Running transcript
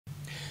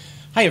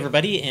Hi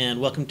everybody, and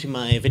welcome to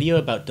my video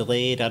about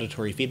delayed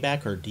auditory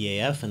feedback, or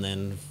DAF. And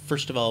then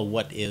first of all,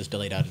 what is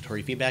delayed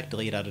auditory feedback?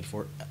 Delayed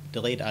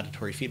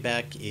auditory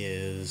feedback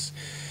is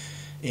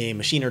a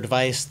machine or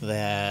device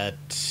that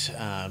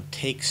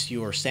takes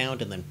your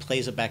sound and then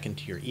plays it back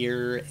into your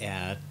ear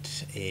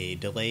at a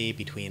delay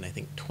between, I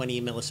think, 20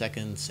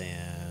 milliseconds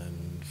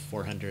and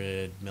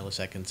 400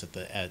 milliseconds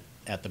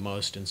at the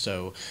most. And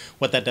so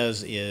what that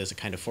does is it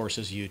kind of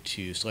forces you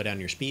to slow down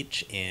your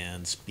speech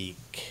and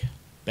speak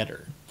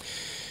better.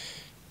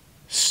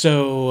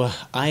 So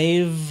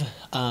I've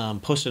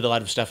posted a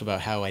lot of stuff about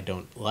how I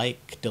don't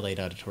like delayed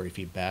auditory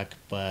feedback,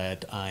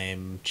 but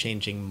I'm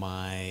changing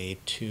my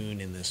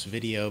tune in this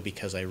video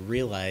because I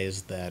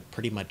realized that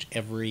pretty much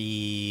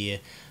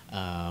every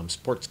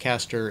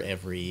sportscaster,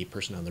 every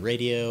person on the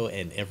radio,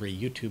 and every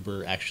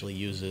YouTuber actually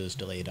uses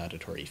delayed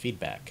auditory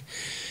feedback.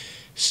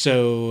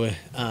 So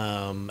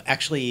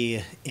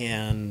actually,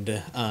 and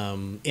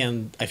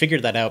I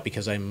figured that out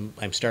because I'm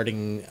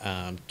starting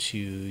to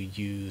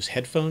use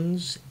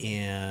headphones,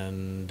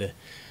 and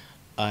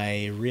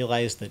I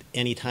realized that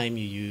anytime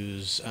you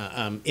use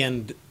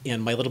and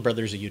my little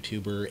brother's a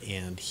YouTuber,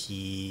 and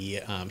he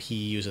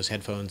uses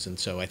headphones, and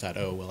so I thought,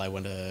 oh well, I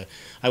want to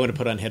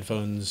put on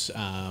headphones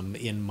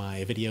in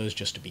my videos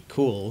just to be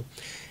cool.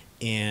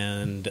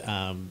 And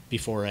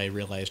before I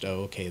realized,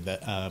 oh, okay,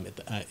 that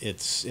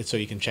it's so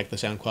you can check the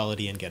sound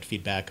quality and get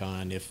feedback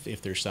on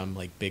if there's some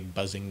like big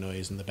buzzing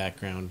noise in the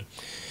background.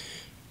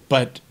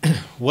 But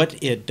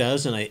what it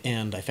does,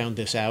 and I found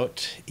this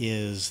out,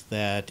 is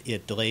that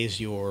it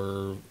delays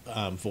your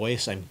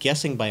voice. I'm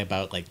guessing by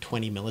about like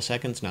 20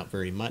 milliseconds, not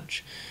very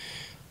much.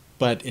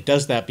 But it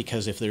does that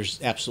because if there's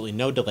absolutely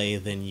no delay,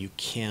 then you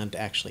can't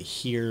actually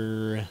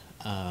hear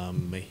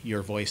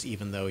your voice,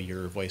 even though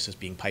your voice is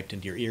being piped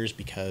into your ears,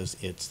 because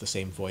it's the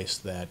same voice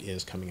that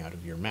is coming out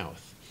of your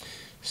mouth.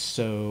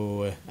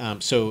 So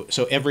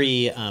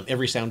every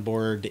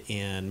soundboard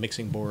and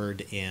mixing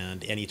board,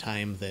 and any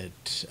time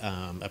that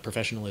a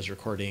professional is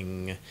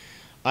recording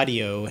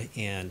audio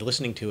and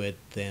listening to it,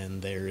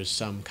 then there's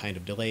some kind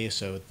of delay.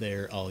 So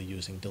they're all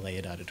using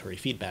delayed auditory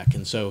feedback,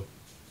 and so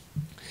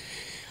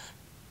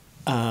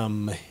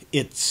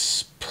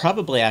it's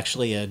probably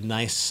actually a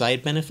nice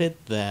side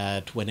benefit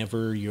that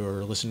whenever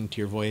you're listening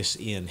to your voice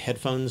in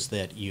headphones,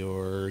 that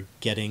you're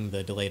getting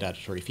the delayed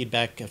auditory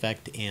feedback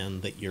effect,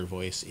 and that your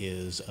voice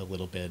is a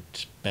little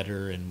bit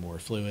better and more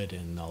fluid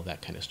and all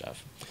that kind of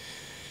stuff.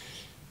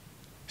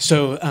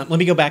 So let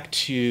me go back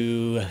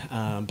to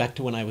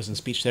when I was in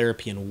speech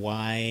therapy and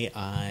why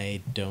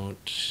I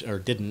don't or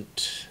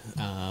didn't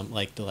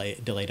like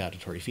delayed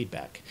auditory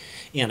feedback.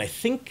 And I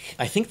think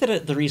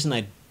that the reason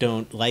I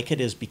don't like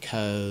it is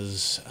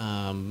because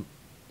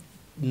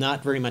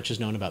not very much is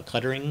known about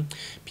cluttering.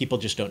 People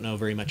just don't know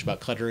very much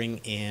about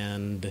cluttering,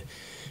 and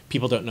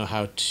people don't know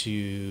how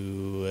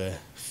to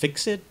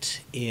fix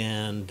it.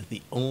 And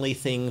the only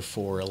thing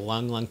for a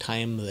long, long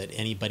time that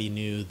anybody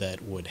knew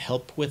that would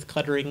help with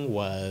cluttering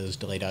was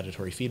delayed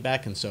auditory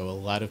feedback. And so a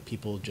lot of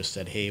people just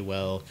said, hey,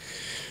 well,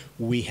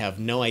 we have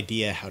no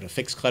idea how to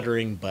fix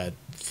cluttering, but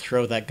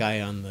throw that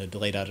guy on the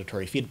delayed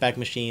auditory feedback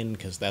machine,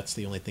 because that's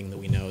the only thing that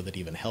we know that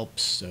even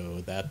helps.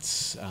 So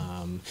that's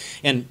and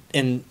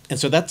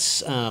so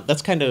that's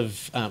kind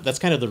of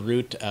the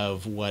root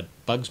of what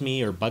bugged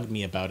me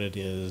about it,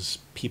 is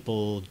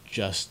people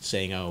just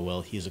saying, oh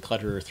well, he's a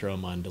clutterer, throw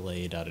him on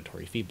delayed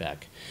auditory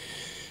feedback.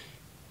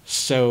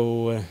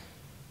 So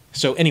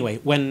anyway,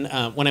 when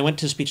I went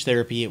to speech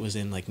therapy, it was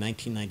in like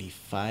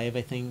 1995,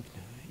 I think.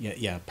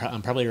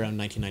 Probably around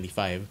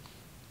 1995.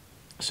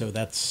 So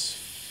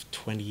that's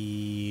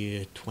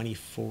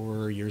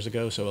 24 years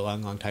ago, so a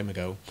long, long time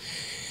ago.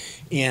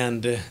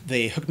 And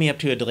they hooked me up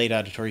to a delayed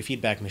auditory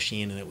feedback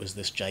machine, and it was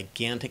this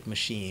gigantic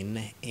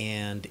machine,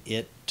 and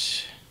they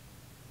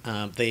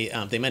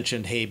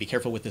mentioned, hey, be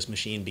careful with this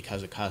machine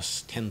because it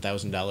costs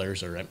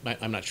 $10,000, or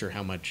I'm not sure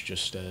how much,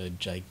 just a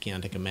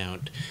gigantic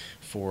amount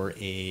for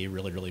a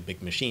really, really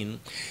big machine.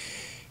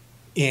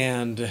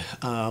 And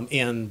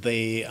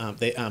they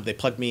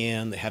plugged me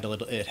in.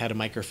 It had a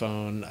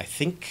microphone. I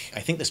think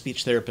the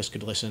speech therapist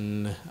could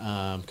listen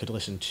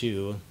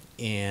too.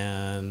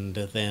 And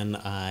then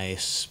I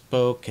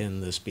spoke,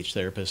 and the speech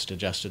therapist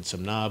adjusted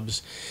some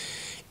knobs,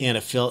 and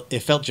it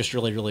felt just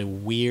really, really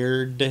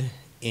weird,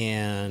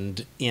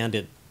 and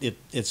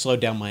it slowed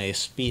down my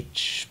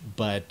speech,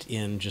 but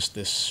in just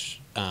this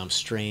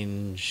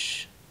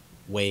strange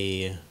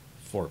way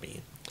for me.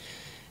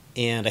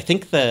 And I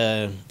think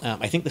the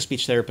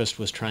speech therapist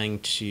was trying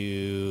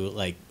to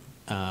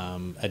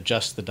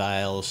adjust the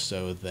dials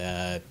so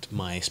that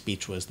my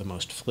speech was the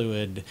most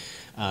fluid,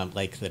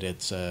 like that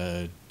it's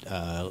a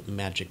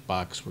magic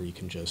box where you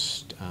can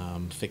just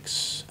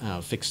fix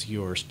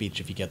your speech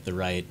if you get the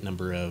right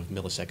number of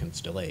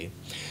milliseconds delay.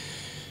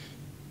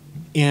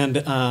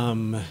 And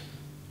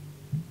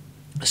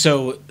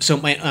so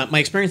my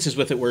experiences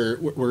with it were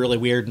really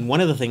weird. And one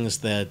of the things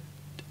that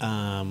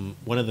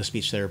one of the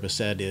speech therapists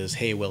said is,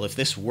 hey, well, if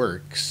this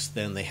works,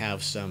 then they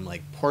have some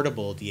like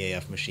portable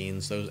DAF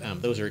machines.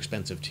 Those are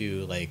expensive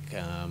too, like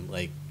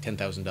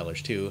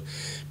 $10,000 too,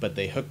 but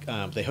they hook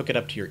it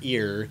up to your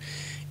ear,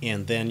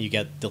 and then you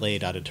get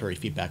delayed auditory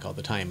feedback all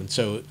the time. And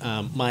so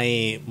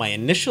my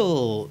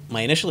initial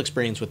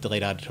experience with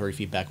delayed auditory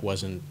feedback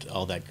wasn't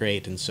all that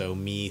great, and so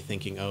me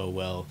thinking, oh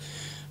well,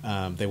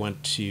 they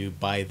want to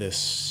buy this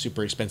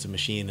super expensive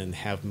machine and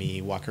have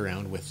me walk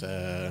around with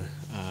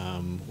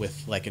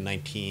like a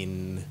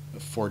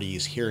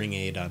 1940s hearing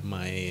aid on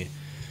my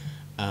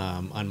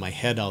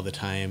head all the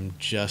time,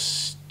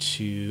 just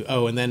to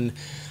and then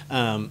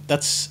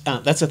that's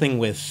the thing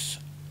with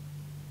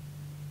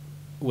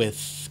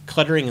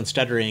cluttering and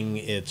stuttering.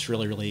 It's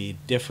really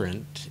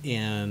different.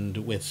 And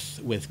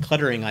with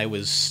cluttering, I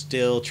was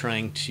still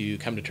trying to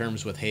come to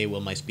terms with, hey,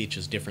 well, my speech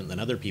is different than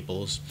other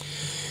people's.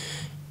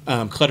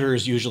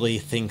 Clutterers usually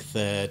think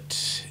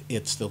that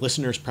it's the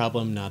listener's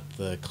problem, not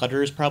the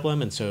clutterer's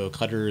problem, and so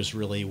clutterers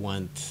really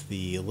want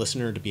the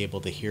listener to be able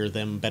to hear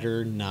them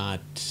better, not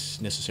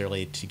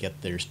necessarily to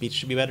get their speech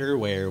to be better,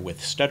 where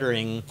with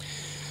stuttering,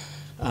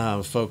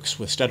 folks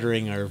with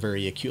stuttering are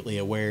very acutely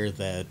aware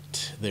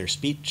that their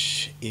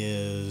speech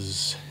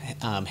has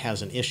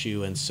an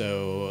issue, and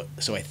so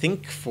I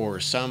think for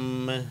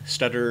some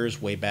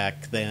stutterers way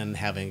back then,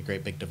 having a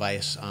great big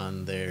device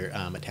on their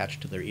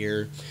attached to their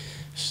ear,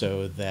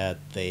 so that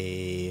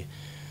they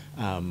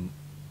so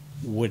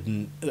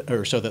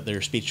that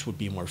their speech would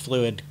be more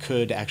fluid,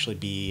 could actually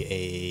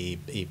be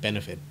a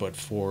benefit. But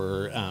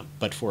for a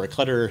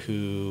clutterer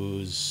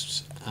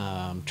who's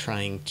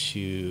trying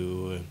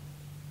to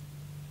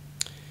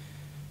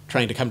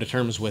come to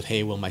terms with,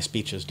 hey, well, my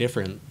speech is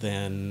different,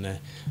 then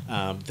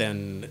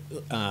that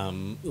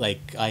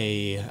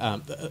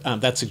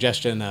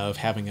suggestion of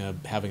having a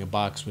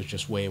box was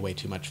just way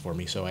too much for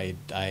me. So I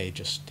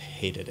just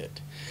hated it.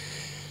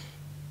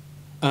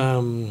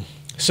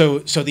 So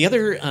the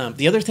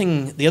other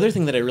thing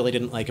that I really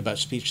didn't like about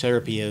speech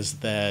therapy is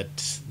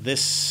that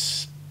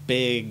this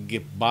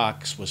big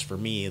box was for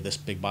me. This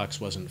big box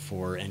wasn't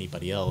for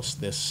anybody else.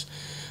 This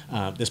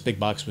big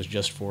box was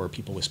just for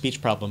people with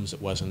speech problems.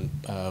 It wasn't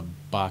a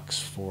box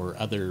for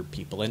other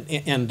people.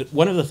 And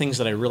one of the things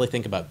that I really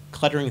think about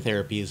cluttering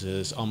therapies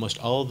is almost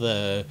all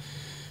the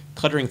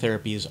cluttering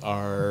therapies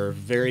are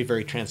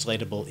very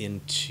translatable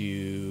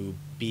into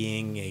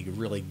being a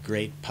really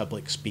great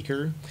public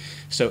speaker.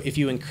 So if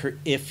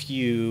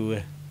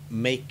you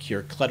make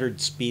your cluttered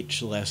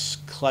speech less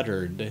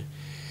cluttered,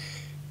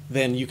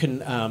 then you can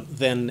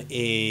then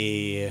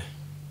a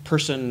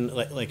person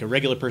like a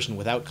regular person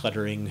without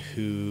cluttering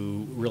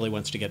who really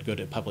wants to get good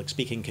at public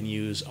speaking can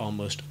use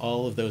almost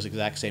all of those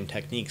exact same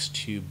techniques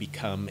to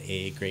become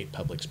a great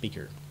public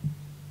speaker.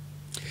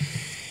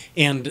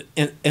 And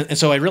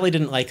so I really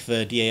didn't like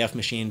the DAF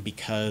machine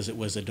because it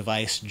was a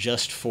device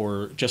just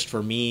for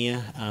me.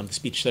 The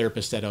speech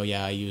therapist said, "Oh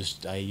yeah, I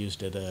used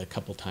it a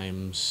couple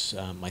times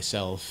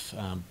myself,"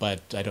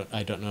 but I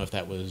don't know if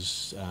that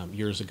was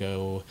years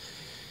ago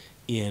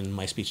in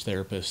my speech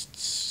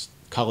therapist's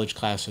college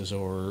classes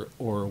or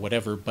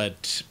whatever.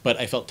 But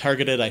I felt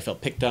targeted. I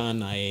felt picked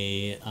on.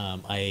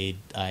 I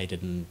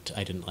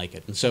didn't like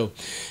it. And so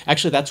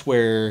actually that's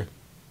where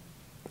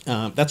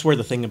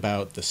the thing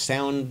about the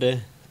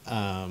sound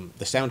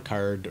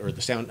card or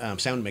the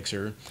sound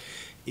mixer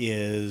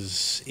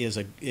is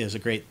a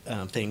great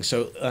thing.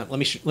 So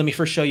let me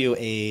first show you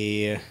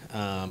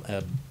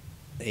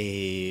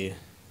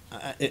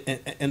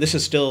and this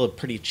is still a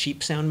pretty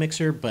cheap sound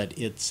mixer, but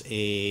it's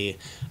a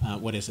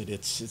what is it?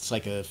 It's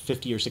like a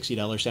 $50 or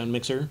 $60 sound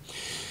mixer.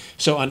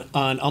 So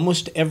on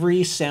almost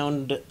every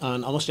sound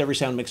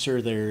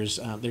mixer, there's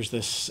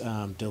this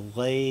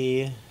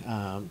delay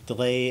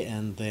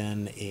and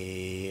then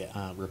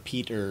a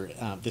repeat, or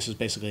this is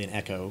basically an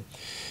echo.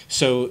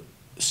 So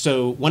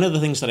one of the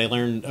things that I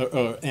learned,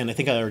 and I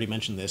think I already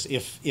mentioned this,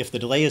 if the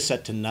delay is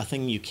set to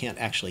nothing, you can't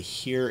actually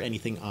hear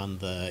anything on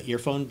the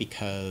earphone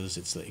because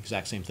it's the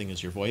exact same thing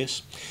as your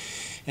voice.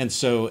 And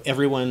so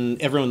everyone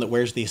that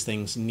wears these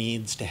things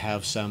needs to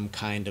have some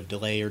kind of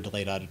delay or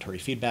delayed auditory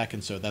feedback,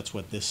 and so that's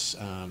what this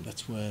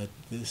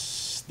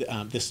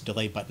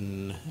delay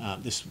button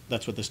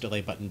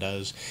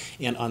does.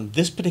 And on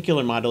this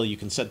particular model, you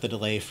can set the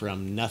delay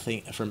from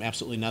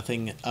absolutely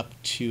nothing up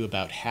to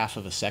about half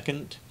of a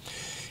second.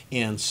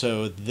 And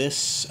so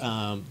this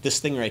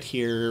thing right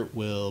here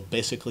will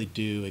basically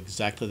do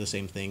exactly the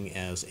same thing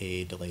as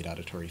a delayed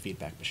auditory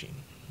feedback machine.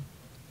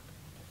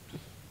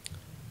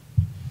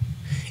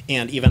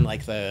 And even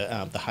like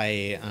the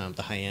high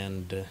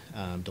end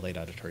delayed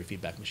auditory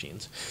feedback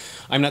machines.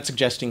 I'm not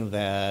suggesting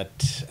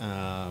that.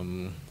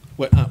 And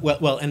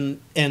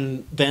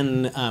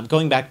then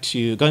going back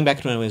to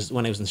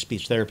when I was in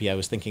speech therapy, I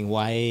was thinking,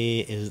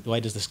 why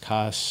does this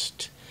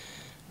cost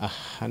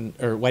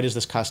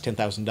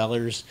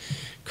 $10,000?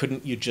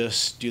 Couldn't you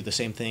just do the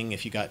same thing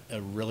if you got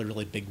a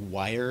really big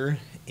wire?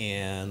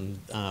 And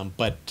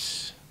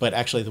but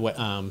actually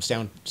the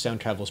sound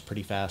travels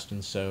pretty fast,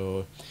 and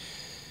so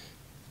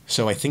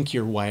I think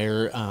your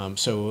wire,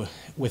 so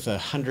with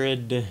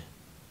 100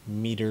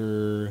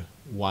 meter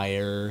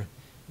wire,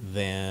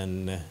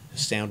 then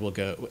sound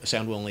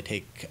will only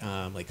take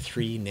like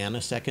 3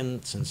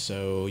 nanoseconds, and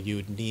so you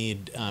would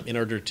need, in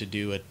order to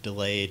do a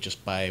delay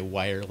just by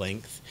wire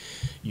length,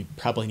 you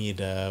probably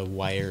need a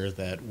wire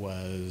that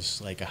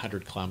was like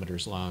 100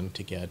 kilometers long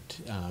to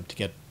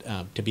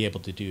be able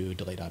to do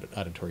delayed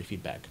auditory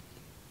feedback.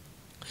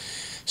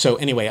 So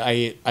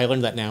anyway, I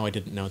learned that now. I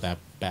didn't know that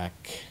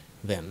back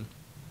then.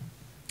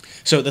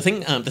 So the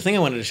thing I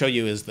wanted to show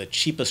you is the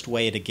cheapest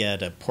way to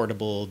get a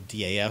portable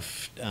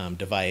DAF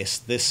device.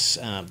 This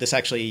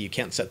actually, you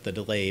can't set the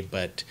delay,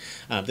 but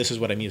this is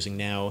what I'm using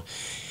now.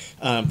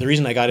 The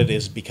reason I got it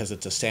is because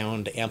it's a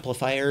sound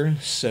amplifier,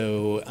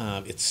 so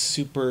it's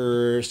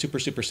super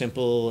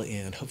simple,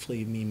 and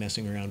hopefully me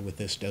messing around with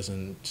this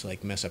doesn't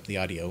like mess up the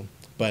audio.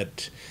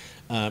 But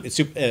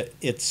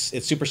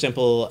it's super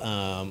simple.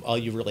 All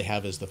you really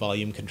have is the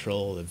volume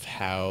control of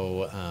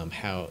how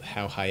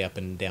high up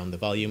and down the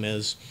volume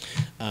is.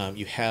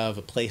 You have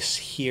a place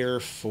here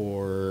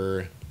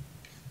for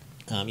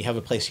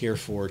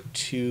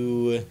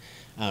two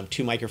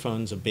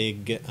microphones, a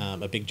big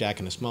jack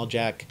and a small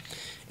jack,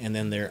 and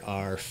then there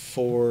are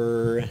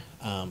four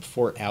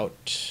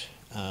out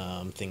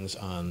things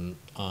on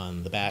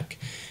the back.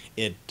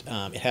 It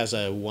has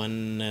a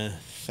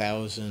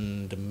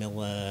 1,000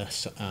 mAh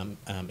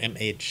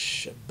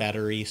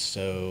battery,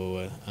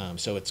 so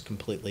it's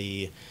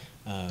completely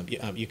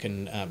you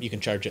can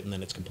charge it, and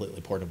then it's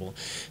completely portable.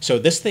 So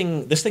this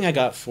thing I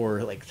got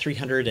for like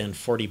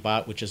 340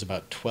 baht, which is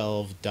about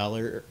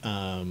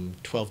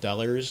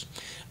 $12.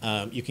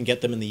 You can get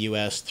them in the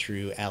U.S.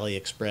 through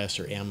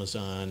AliExpress or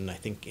Amazon. I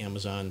think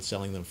Amazon's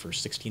selling them for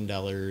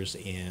 $16,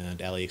 and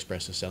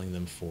AliExpress is selling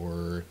them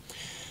for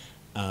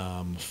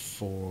how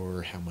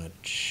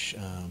much?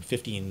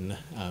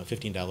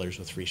 $15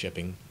 with free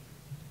shipping.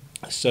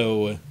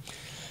 So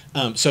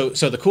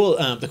the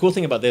cool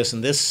thing about this,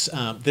 and this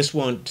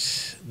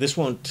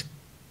won't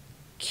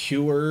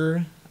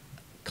cure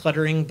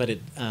cluttering, but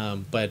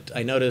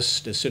I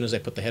noticed as soon as I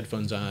put the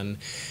headphones on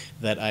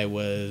that I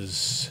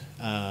was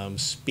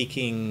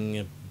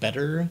speaking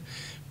better,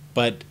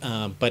 but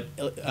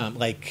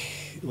like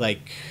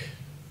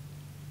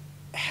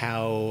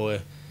how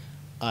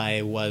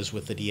I was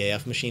with the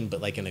DAF machine, but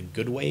like in a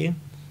good way.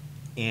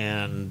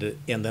 And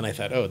then I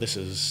thought, oh, this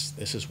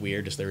is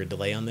weird. Is there a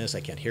delay on this? I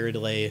can't hear a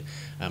delay.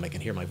 I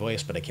can hear my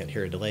voice, but I can't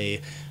hear a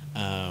delay.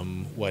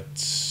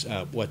 What's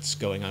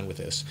going on with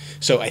this?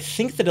 So I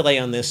think the delay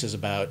on this is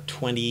about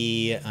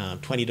 20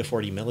 to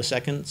 40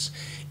 milliseconds,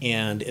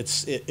 and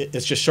it's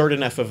just short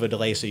enough of a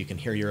delay so you can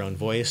hear your own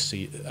voice. So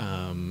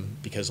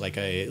because like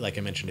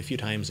I mentioned a few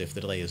times, if the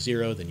delay is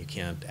 0, then you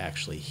can't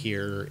actually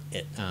hear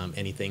it,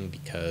 anything,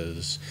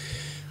 because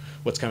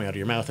what's coming out of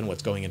your mouth and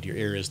what's going into your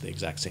ear is the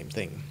exact same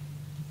thing.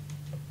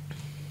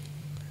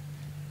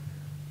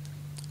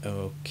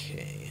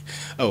 Okay.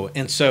 Oh,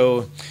 and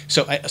so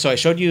I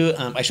showed you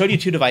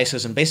two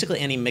devices, and basically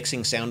any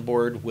mixing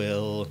soundboard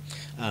will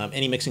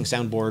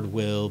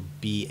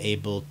be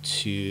able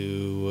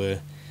to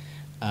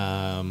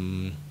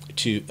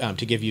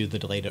give you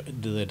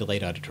the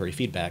delayed auditory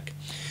feedback.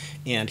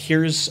 And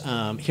here's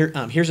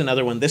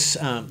another one. This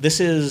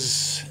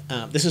is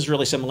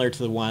really similar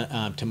to the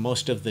one to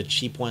most of the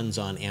cheap ones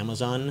on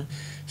Amazon.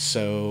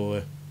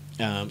 So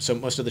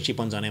most of the cheap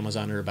ones on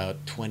Amazon are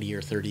about $20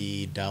 or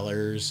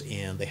 $30,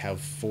 and they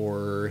have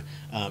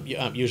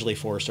usually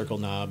four circle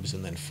knobs,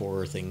 and then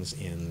four inputs,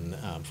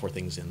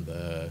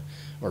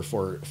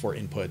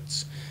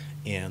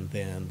 and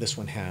then this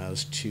one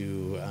has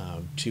two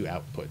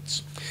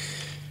outputs.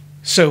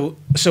 So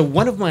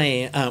one of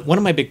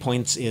my big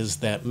points is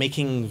that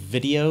making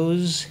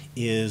videos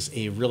is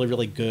a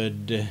really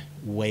good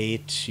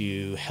way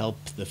to help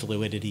the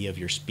fluidity of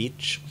your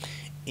speech,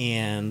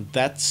 and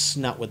that's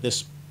not what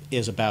this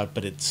is about,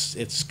 but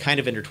it's kind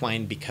of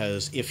intertwined,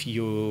 because if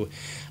you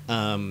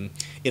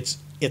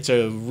it's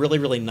a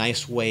really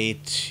nice way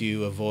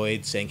to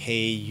avoid saying,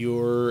 hey,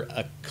 you're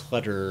a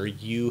clutterer,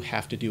 you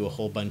have to do a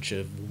whole bunch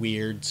of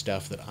weird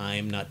stuff that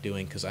I'm not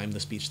doing because I'm the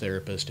speech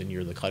therapist and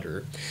you're the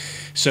clutterer.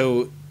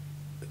 So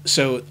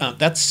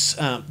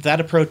that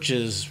approach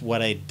is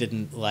what I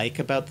didn't like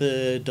about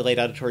the delayed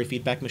auditory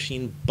feedback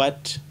machine.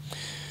 But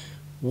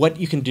what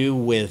you can do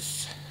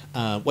with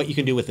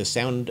the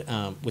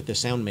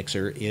sound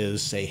mixer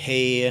is say,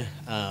 hey,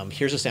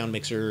 here's a sound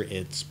mixer.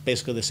 It's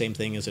basically the same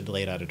thing as a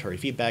delayed auditory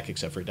feedback,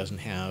 except for it doesn't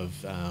have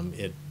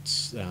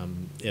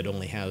it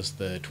only has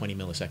the 20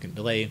 millisecond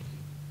delay.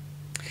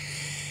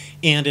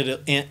 And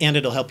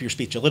it'll help your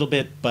speech a little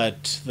bit,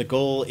 but the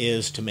goal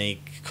is to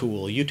make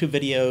cool YouTube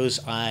videos.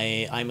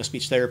 I'm a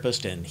speech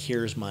therapist, and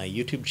here's my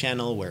YouTube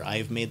channel where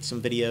I've made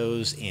some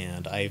videos,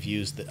 and I've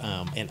used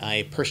and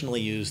I personally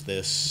use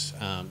this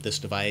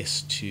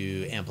device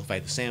to amplify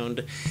the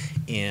sound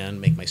and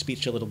make my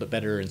speech a little bit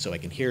better, and so I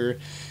can hear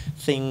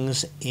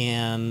things.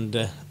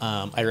 And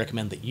I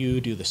recommend that you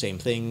do the same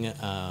thing,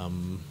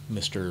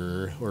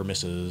 Mr. or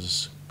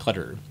Mrs.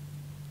 Clutter.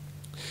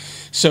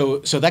 So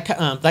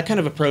that kind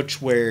of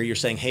approach where you're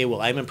saying, hey,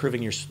 well, I'm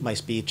improving my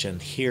speech,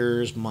 and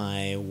here's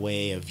my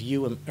way of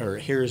or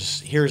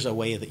here's a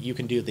way that you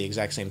can do the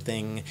exact same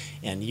thing,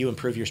 and you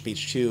improve your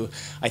speech too.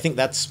 I think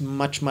that's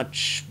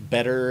much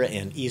better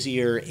and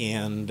easier,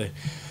 and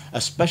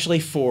especially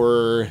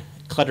for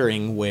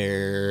cluttering,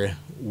 where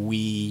we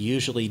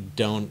usually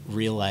don't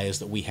realize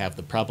that we have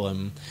the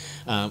problem.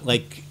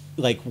 Like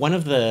one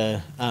of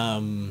the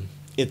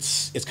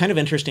it's kind of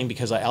interesting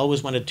because I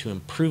always wanted to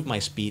improve my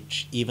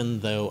speech,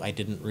 even though I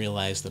didn't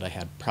realize that I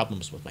had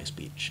problems with my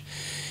speech.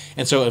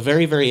 And so a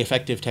very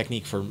effective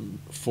technique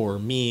for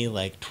me,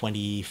 like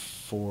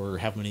 24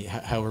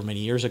 however many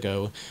years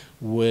ago,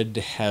 would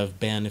have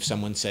been if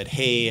someone said,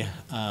 hey,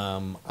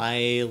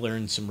 I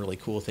learned some really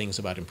cool things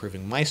about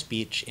improving my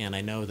speech, and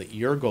I know that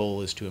your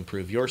goal is to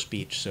improve your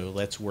speech, so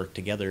let's work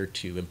together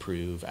to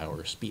improve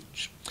our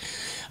speech.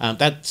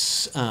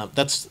 That's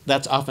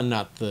often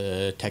not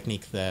the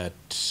technique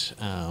that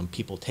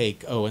people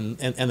take. Oh, and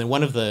then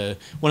one of the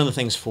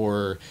things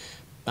for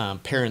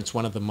parents,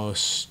 one of the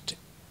most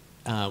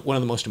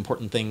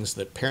important things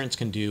that parents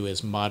can do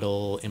is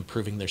model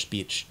improving their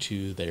speech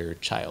to their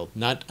child.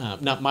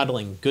 Not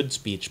modeling good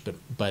speech,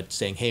 but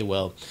saying, hey,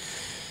 well,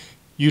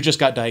 you just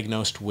got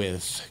diagnosed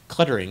with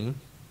cluttering,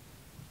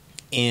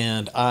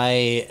 and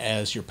I,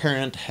 as your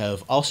parent,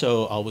 have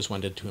also always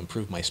wanted to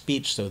improve my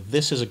speech, so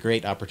this is a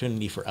great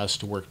opportunity for us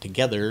to work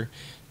together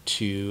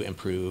to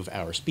improve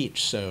our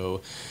speech.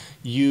 So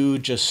you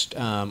just,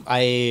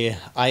 I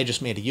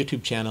just made a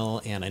YouTube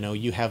channel, and I know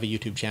you have a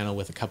YouTube channel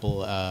with a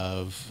couple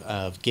of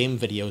game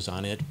videos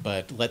on it,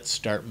 but let's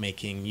start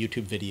making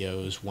YouTube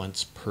videos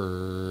once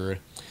per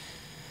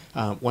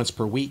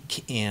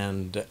week,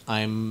 and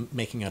I'm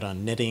making it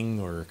on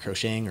knitting or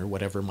crocheting or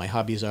whatever my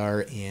hobbies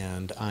are,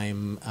 and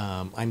I'm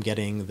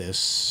getting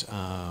this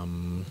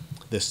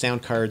this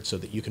sound card so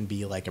that you can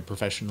be like a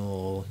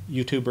professional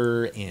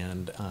YouTuber,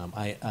 and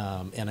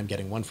I'm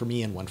getting one for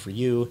me and one for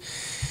you,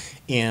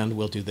 and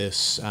we'll do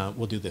this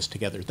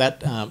together.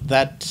 That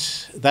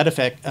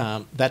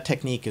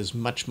technique is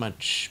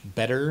much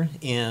better,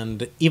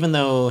 and even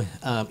though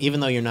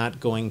you're not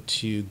going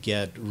to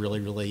get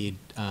really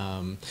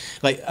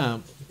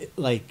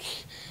like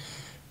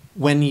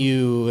when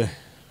you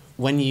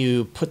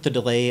put the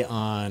delay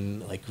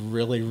on like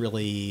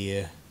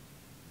really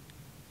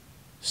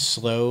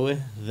slow,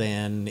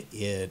 then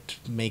it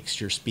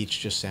makes your speech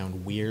just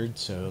sound weird.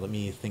 So let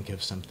me think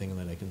of something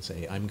that I can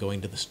say. I'm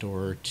going to the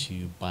store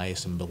to buy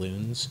some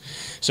balloons.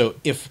 So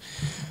if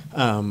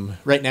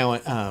right now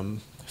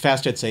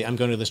fast, I'd say I'm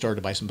going to the store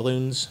to buy some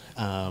balloons.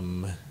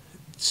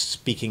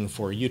 Speaking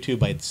for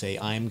YouTube, I'd say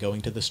I'm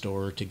going to the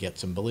store to get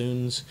some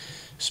balloons.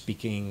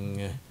 Speaking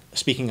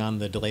on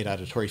the delayed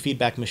auditory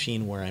feedback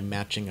machine, where I'm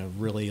matching a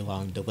really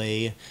long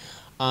delay,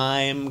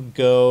 I'm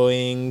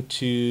going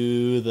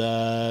to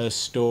the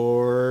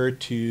store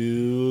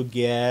to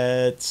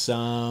get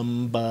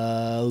some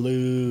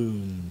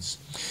balloons.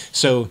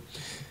 So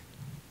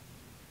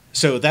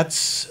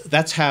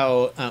that's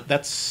how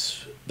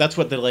that's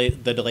what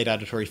the delayed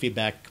auditory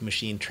feedback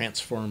machine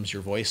transforms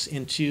your voice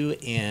into,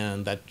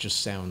 and that just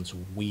sounds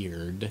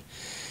weird.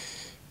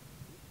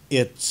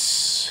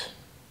 It's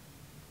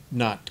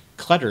not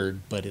cluttered,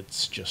 but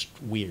it's just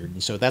weird.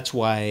 And so that's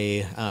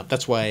why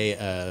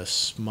a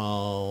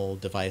small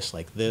device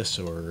like this,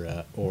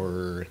 or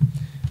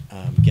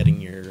getting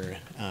your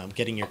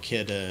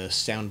kid a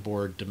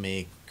soundboard to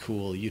make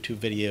cool YouTube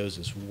videos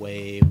is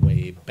way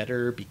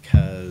better,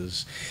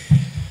 because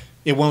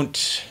it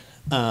won't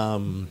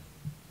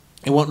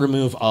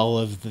remove all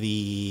of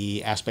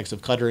the aspects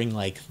of cluttering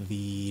like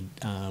the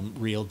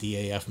real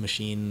DAF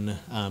machine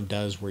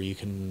does, where you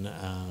can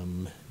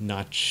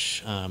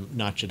notch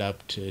it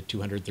up to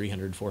 200,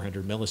 300,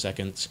 400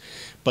 milliseconds,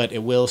 but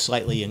it will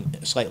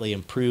slightly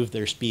improve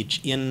their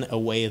speech in a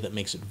way that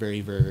makes it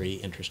very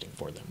interesting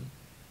for them.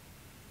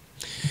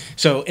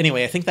 So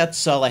anyway, I think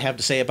that's all I have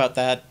to say about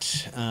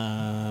that.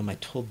 I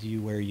told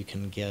you where you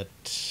can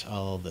get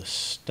all the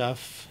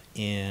stuff,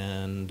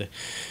 and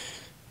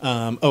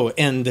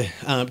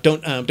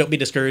don't be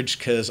discouraged,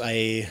 because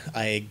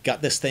I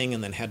got this thing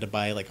and then had to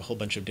buy like a whole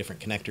bunch of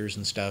different connectors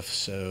and stuff.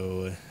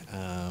 So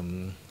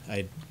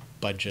I'd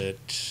budget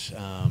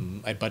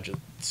some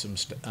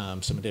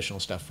additional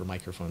stuff for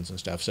microphones and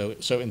stuff. So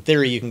in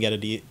theory, you can get a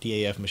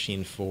DAF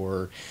machine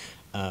for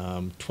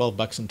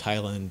 $12 in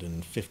Thailand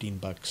and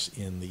 $15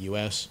 in the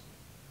US.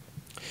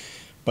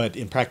 But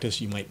in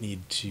practice, you might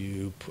need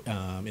to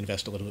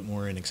invest a little bit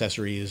more in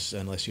accessories,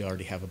 unless you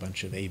already have a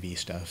bunch of AV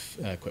stuff,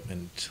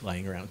 equipment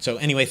lying around. So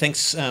anyway,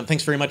 thanks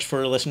very much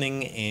for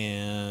listening,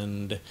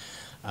 and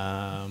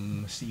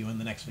see you in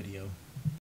the next video.